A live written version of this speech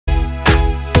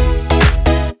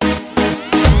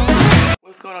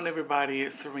What's going on, everybody?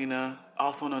 It's Serena,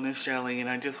 also known as Shelly, and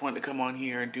I just wanted to come on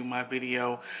here and do my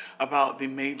video about the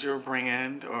major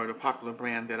brand or the popular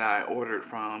brand that I ordered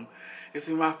from. This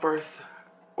is my first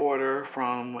order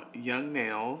from Young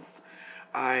Nails.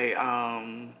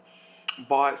 I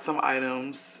bought some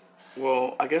items.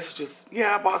 Well, I guess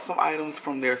I bought some items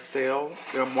from their sale,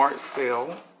 their March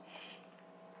sale.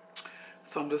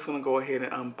 So I'm just gonna go ahead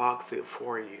and unbox it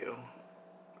for you.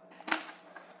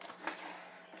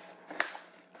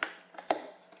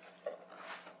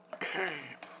 Okay.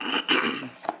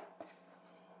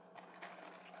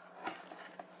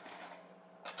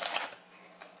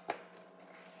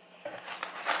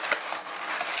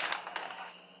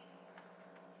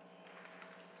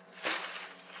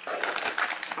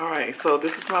 Alright, so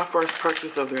this is my first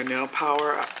purchase of their nail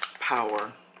powder.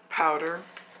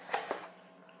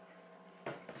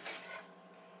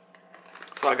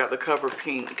 So I got the Cover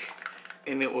Pink,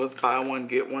 and it was buy one,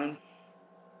 get one.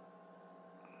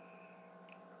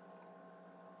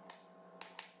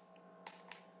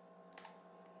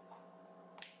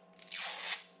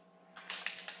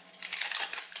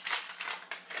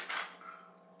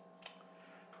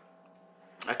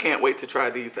 I can't wait to try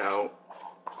these out.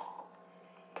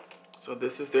 So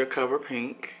this is their Cover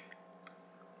Pink.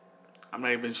 I'm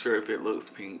not even sure if it looks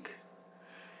pink.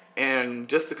 And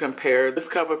just to compare, this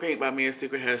Cover Pink by Mia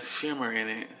Secret has shimmer in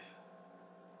it.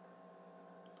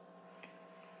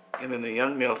 And then the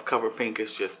Young Nails Cover Pink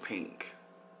is just pink.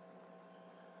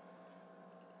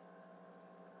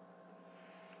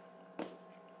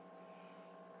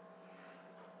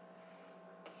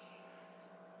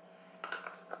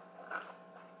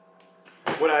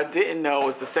 What I didn't know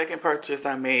is the second purchase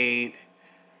I made,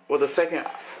 well, the second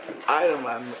item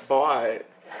I bought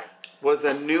was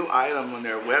a new item on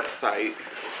their website.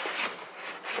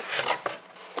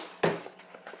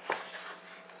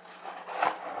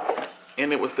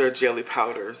 And it was their jelly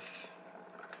powders.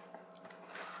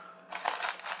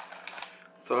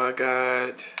 So I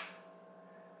got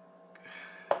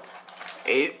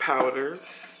 8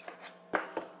 powders.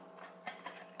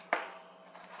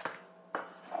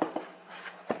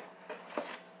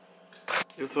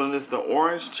 This one is the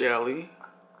orange jelly.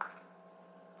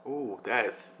 Ooh,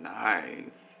 that's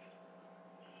nice.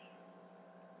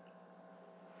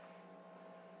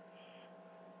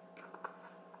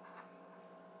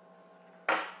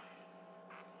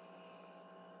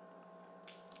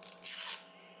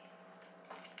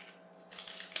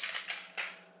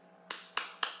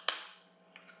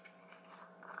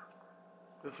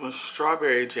 This one's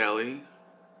strawberry jelly.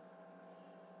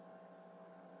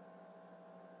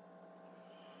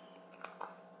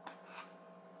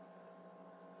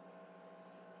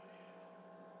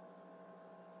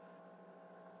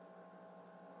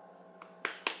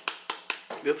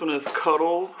 This one is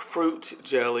Cuddle Fruit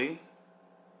Jelly.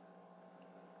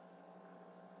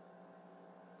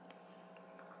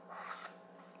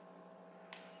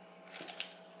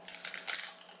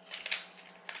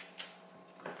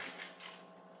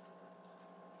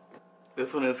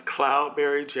 This one is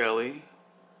Cloudberry Jelly.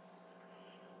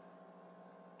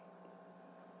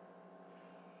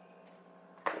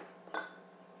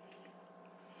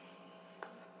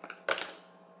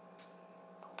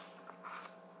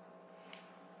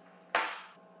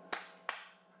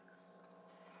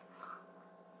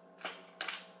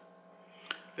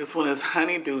 This one is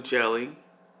Honeydew Jelly.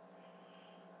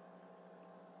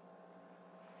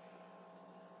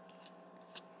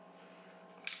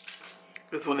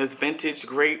 This one is Vintage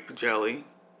Grape Jelly.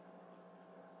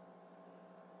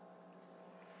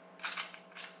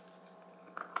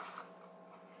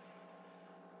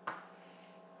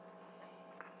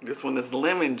 This one is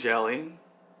Lemon Jelly.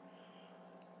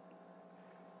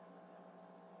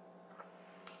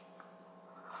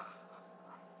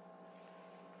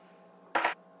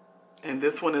 And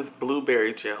this one is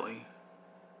Blueberry Jelly.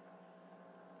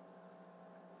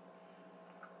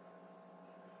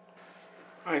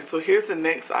 Alright, so here's the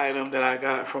next item that I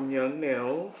got from Young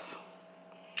Nails.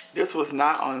 This was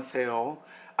not on sale.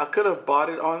 I could have bought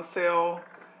it on sale,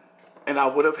 and I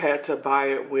would have had to buy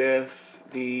it with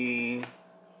the,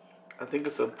 I think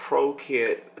it's a Pro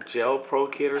Kit, Gel Pro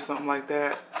Kit or something like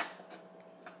that.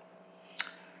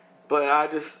 But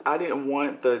I didn't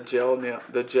want the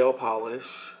gel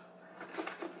polish.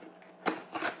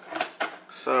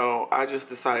 So I just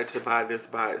decided to buy this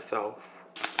by itself.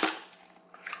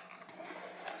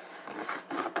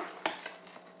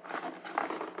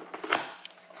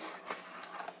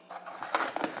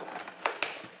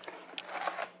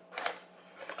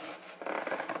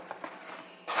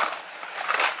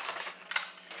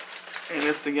 And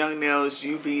it's the Young Nails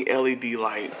UV LED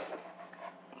light.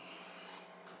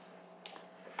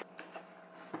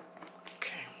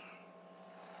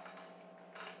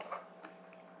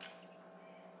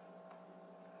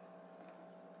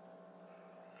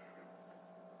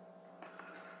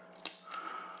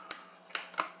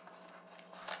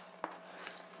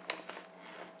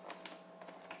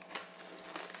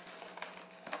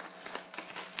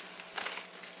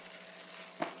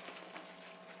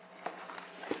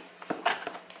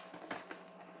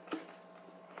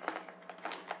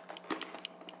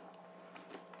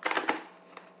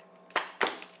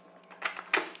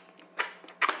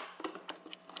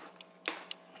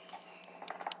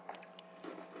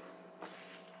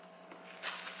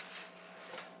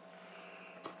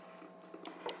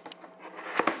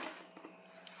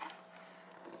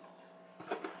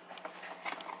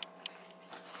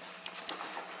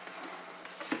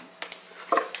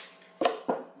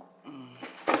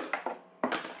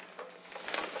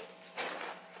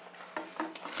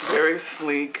 very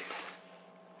sleek.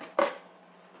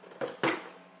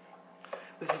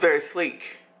 This is very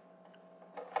sleek.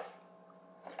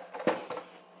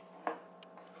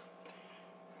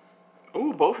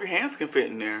 Ooh, both your hands can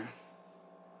fit in there.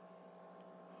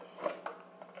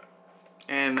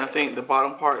 And I think the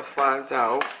bottom part slides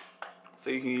out, so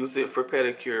you can use it for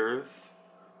pedicures.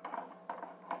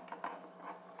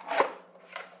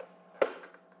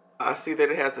 I see that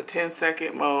it has a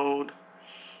 10-second mode,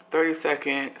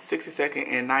 30-second, 60-second,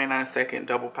 and 99-second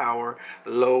double power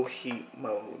low heat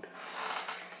mode.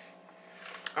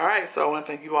 Alright, so I want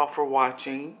to thank you all for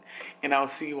watching, and I'll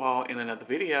see you all in another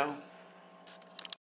video.